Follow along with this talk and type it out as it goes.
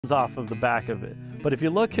off of the back of it. But if you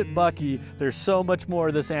look at Bucky, there's so much more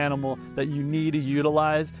of this animal that you need to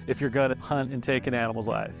utilize if you're going to hunt and take an animal's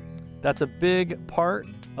life. That's a big part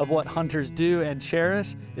of what hunters do and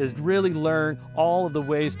cherish, is really learn all of the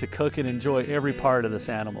ways to cook and enjoy every part of this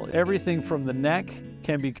animal. Everything from the neck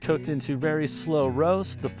can be cooked into very slow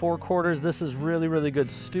roast. The forequarters, this is really, really good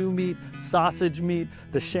stew meat, sausage meat.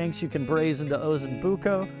 The shanks you can braise into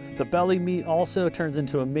ossobuco. The belly meat also turns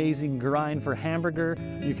into amazing grind for hamburger.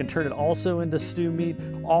 You can turn it also into stew meat.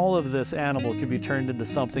 All of this animal can be turned into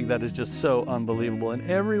something that is just so unbelievable. And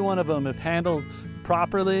every one of them, if handled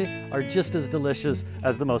properly, are just as delicious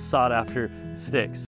as the most sought after steaks.